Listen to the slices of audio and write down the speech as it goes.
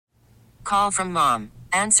call from mom.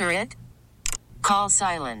 Answer it. Call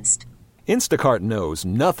silenced. Instacart knows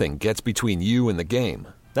nothing gets between you and the game.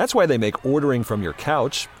 That's why they make ordering from your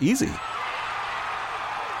couch easy.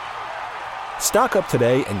 Stock up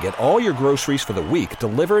today and get all your groceries for the week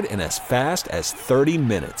delivered in as fast as 30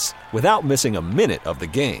 minutes without missing a minute of the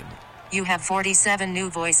game. You have 47 new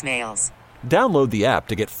voicemails. Download the app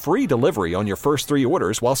to get free delivery on your first 3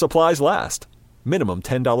 orders while supplies last. Minimum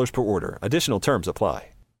 $10 per order. Additional terms apply.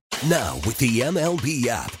 Now, with the MLB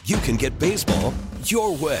app, you can get baseball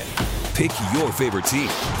your way. Pick your favorite team,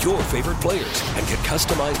 your favorite players, and get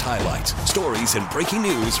customized highlights, stories, and breaking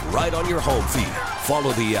news right on your home feed.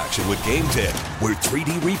 Follow the action with Game 10, where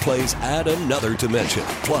 3D replays add another dimension.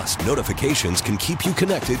 Plus, notifications can keep you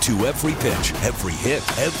connected to every pitch, every hit,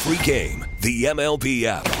 every game. The MLB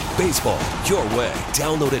app. Baseball your way.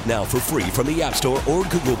 Download it now for free from the App Store or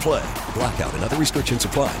Google Play. Blackout and other restrictions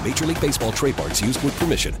apply. Major League Baseball trademarks used with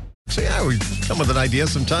permission. So, yeah, we come with an idea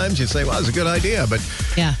sometimes. You say, well, it's a good idea. But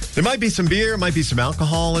yeah, there might be some beer, might be some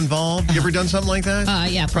alcohol involved. You ever done something like that?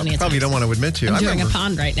 Yeah, plenty of times. Probably don't want to admit to. I'm doing a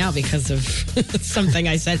pond right now because of something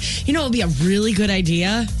I said. You know, it would be a really good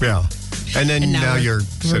idea. Yeah. And then now you're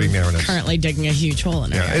sitting there. And currently digging a huge hole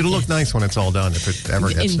in it. Yeah, it'll look nice when it's all done, if it ever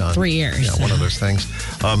gets done. In 3 years. Yeah, one of those things.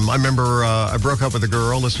 I remember I broke up with a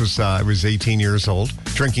girl. This was, I was 18 years old,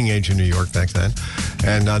 drinking age in New York back then.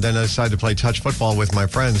 And then I decided to play touch football with my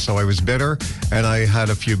friends. So I was bitter, and I had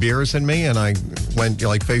a few beers in me, and I went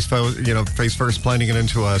like face first, planting it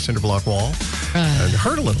into a cinder block wall. And it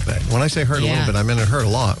hurt a little bit. When I say hurt a little bit, I mean it hurt a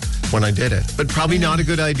lot when I did it. But probably not a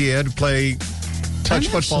good idea to play touch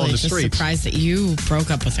football in the streets. I'm surprised that you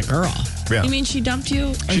broke up with a girl. Yeah. You mean she dumped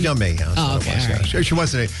you? She dumped me, yeah. Oh, okay. Right. She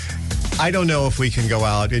wasn't I don't know if we can go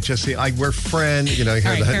out. It's just, we're friends. You know, all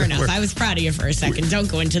right, fair enough. I was proud of you for a second. Don't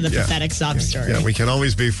go into the pathetic sob story. Yeah, we can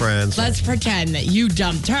always be friends. Let's pretend that you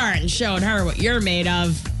dumped her and showed her what you're made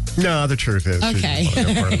of. No, the truth is. Okay.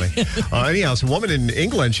 Anyhow, it's a woman in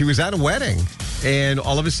England. She was at a wedding. And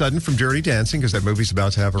all of a sudden, from Dirty Dancing, because that movie's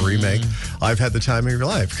about to have a remake, I've Had the Time of Your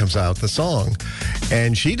Life comes out, the song.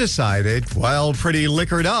 And she decided, while pretty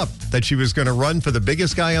liquored up, that she was going to run for the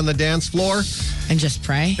biggest guy on the dance floor. And just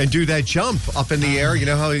pray? And do that jump up in the air. You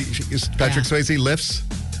know how Patrick Swayze lifts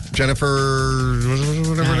Jennifer,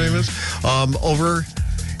 whatever her name is, over.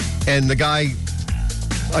 And the guy,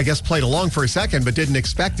 I guess, played along for a second, but didn't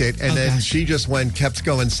expect it. And then she just kept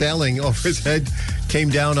going sailing over his head, came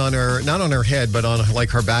down on her, not on her head, but on like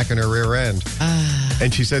her back and her rear end.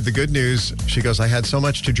 And she said the good news, she goes, I had so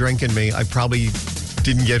much to drink in me, I probably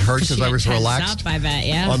didn't get hurt because I was relaxed up, I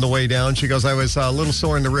bet, on the way down. She goes, I was a little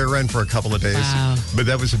sore in the rear end for a couple of days. Wow. But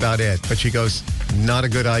that was about it. But she goes, not a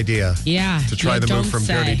good idea. Yeah. To try the move from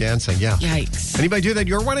Dirty Dancing. Yeah. Yikes. Anybody do that at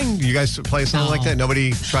your wedding? You guys play something like that?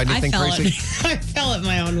 Nobody tried anything crazy? I fell at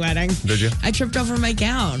my own wedding. Did you? I tripped over my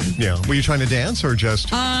gown. Yeah. Were you trying to dance or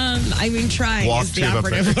just? I mean, trying is the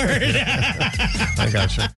operative word. I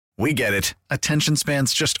gotcha. We get it. Attention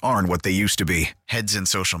spans just aren't what they used to be. Heads in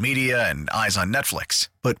social media and eyes on Netflix.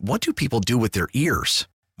 But what do people do with their ears?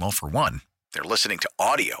 Well, for one, they're listening to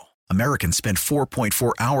audio. Americans spend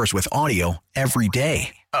 4.4 hours with audio every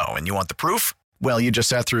day. Oh, and you want the proof? Well, you just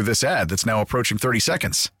sat through this ad that's now approaching 30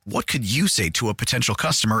 seconds. What could you say to a potential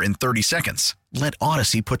customer in 30 seconds? Let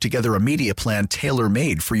Odyssey put together a media plan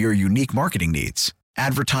tailor-made for your unique marketing needs.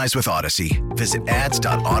 Advertise with Odyssey. Visit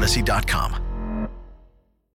ads.odyssey.com.